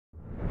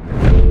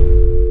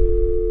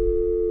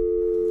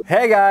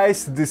Hey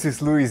guys, this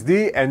is Luis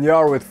D and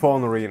you're with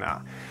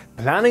PhoneArena.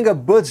 Planning a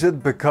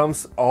budget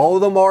becomes all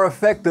the more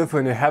effective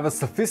when you have a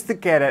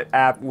sophisticated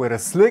app with a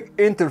slick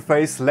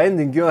interface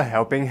lending you a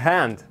helping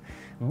hand.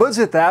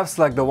 Budget apps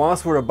like the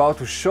ones we're about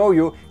to show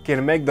you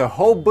can make the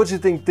whole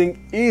budgeting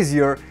thing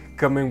easier,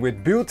 coming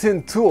with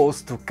built-in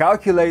tools to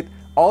calculate,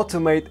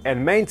 automate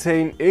and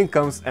maintain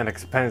incomes and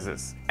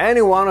expenses.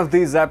 Any one of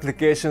these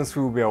applications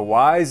will be a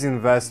wise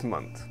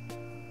investment.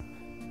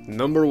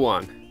 Number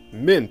 1.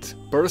 Mint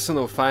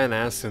Personal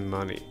Finance and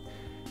Money.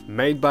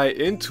 Made by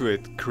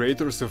Intuit,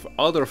 creators of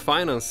other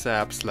finance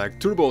apps like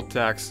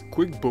TurboTax,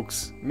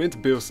 QuickBooks,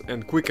 Mint Bills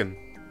and Quicken.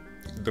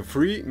 The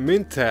free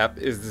Mint app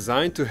is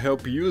designed to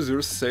help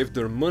users save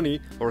their money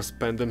or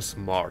spend them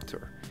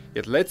smarter.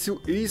 It lets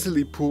you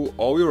easily pull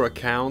all your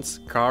accounts,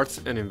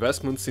 cards and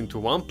investments into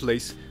one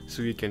place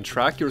so you can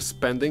track your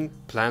spending,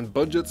 plan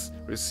budgets,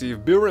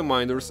 receive bill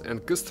reminders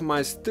and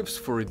customize tips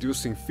for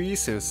reducing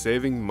fees and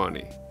saving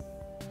money.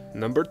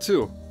 Number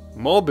 2.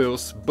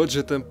 Mobile's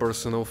Budget and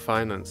Personal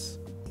Finance.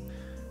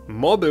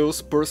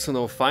 Mobile's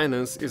Personal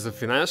Finance is a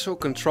financial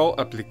control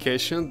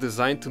application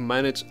designed to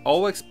manage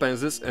all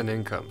expenses and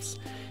incomes.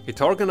 It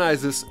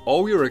organizes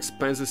all your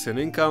expenses and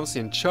incomes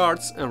in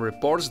charts and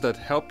reports that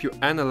help you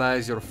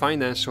analyze your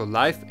financial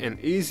life and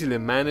easily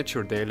manage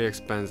your daily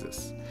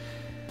expenses.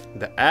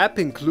 The app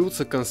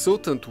includes a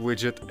consultant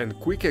widget and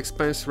quick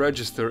expense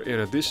register in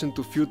addition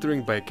to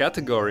filtering by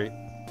category,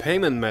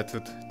 payment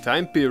method,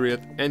 time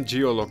period and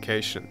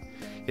geolocation.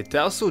 It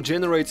also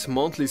generates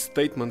monthly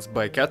statements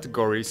by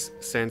categories,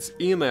 sends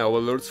email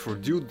alerts for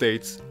due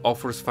dates,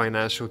 offers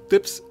financial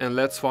tips and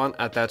lets one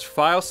attach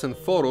files and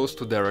photos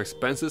to their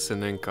expenses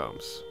and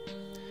incomes.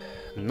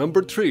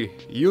 Number 3.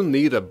 You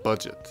need a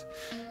budget.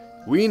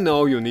 We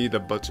know you need a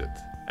budget.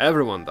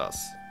 Everyone does.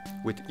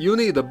 With You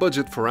Need a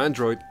Budget for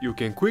Android, you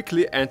can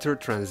quickly enter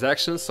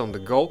transactions on the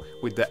go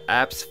with the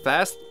app's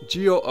fast,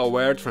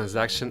 geo-aware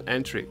transaction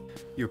entry.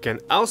 You can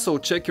also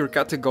check your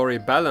category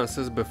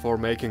balances before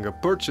making a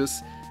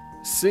purchase,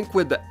 sync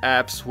with the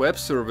app's web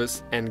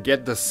service and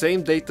get the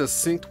same data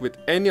synced with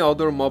any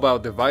other mobile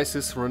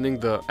devices running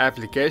the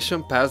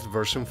application past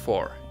version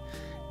 4.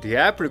 The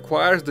app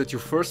requires that you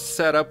first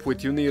set up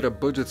with You Need a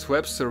Budget's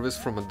web service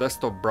from a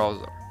desktop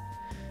browser.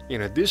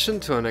 In addition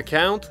to an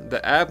account,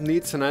 the app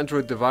needs an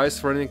Android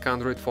device running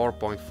Android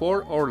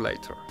 4.4 or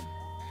later.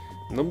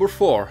 Number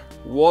 4.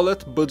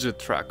 Wallet Budget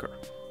Tracker.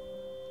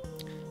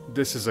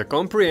 This is a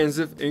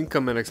comprehensive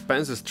income and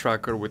expenses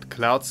tracker with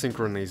cloud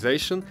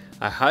synchronization,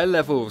 a high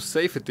level of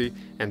safety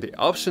and the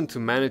option to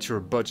manage your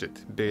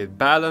budget, be it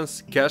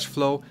balance, cash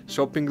flow,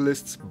 shopping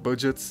lists,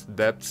 budgets,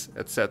 debts,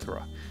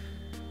 etc.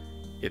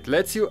 It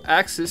lets you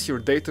access your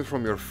data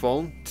from your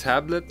phone,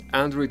 tablet,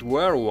 Android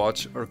Wear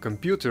watch or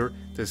computer,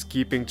 thus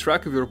keeping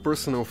track of your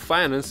personal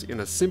finance in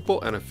a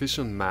simple and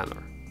efficient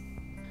manner.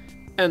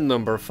 And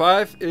number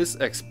 5 is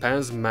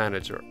Expense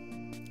Manager.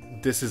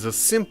 This is a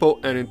simple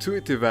and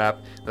intuitive app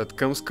that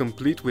comes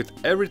complete with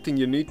everything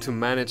you need to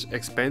manage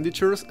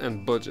expenditures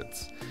and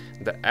budgets.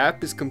 The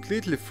app is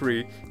completely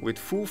free with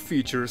full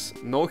features,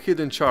 no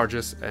hidden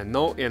charges and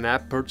no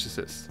in-app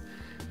purchases.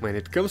 When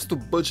it comes to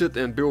budget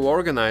and bill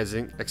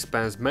organizing,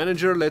 Expense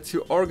Manager lets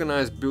you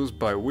organize bills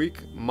by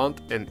week,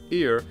 month and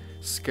year,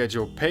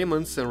 schedule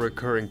payments and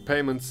recurring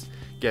payments,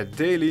 get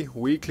daily,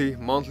 weekly,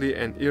 monthly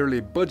and yearly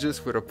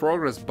budgets with a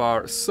progress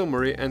bar,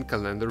 summary and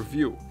calendar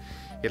view.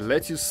 It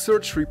lets you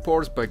search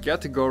reports by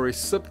category,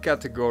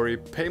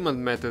 subcategory, payment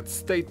method,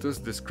 status,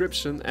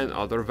 description and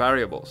other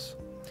variables.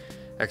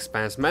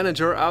 Expense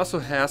Manager also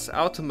has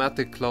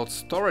automatic cloud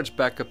storage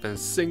backup and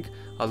sync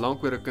along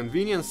with a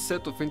convenient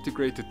set of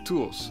integrated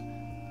tools,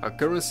 a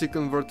currency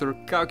converter,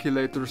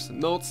 calculators,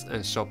 notes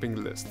and shopping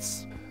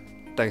lists.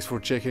 Thanks for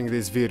checking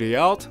this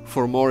video out.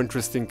 For more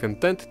interesting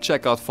content,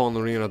 check out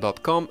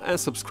PhoneArena.com and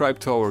subscribe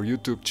to our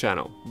YouTube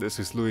channel. This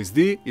is Luis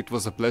D. It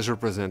was a pleasure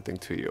presenting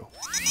to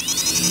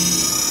you.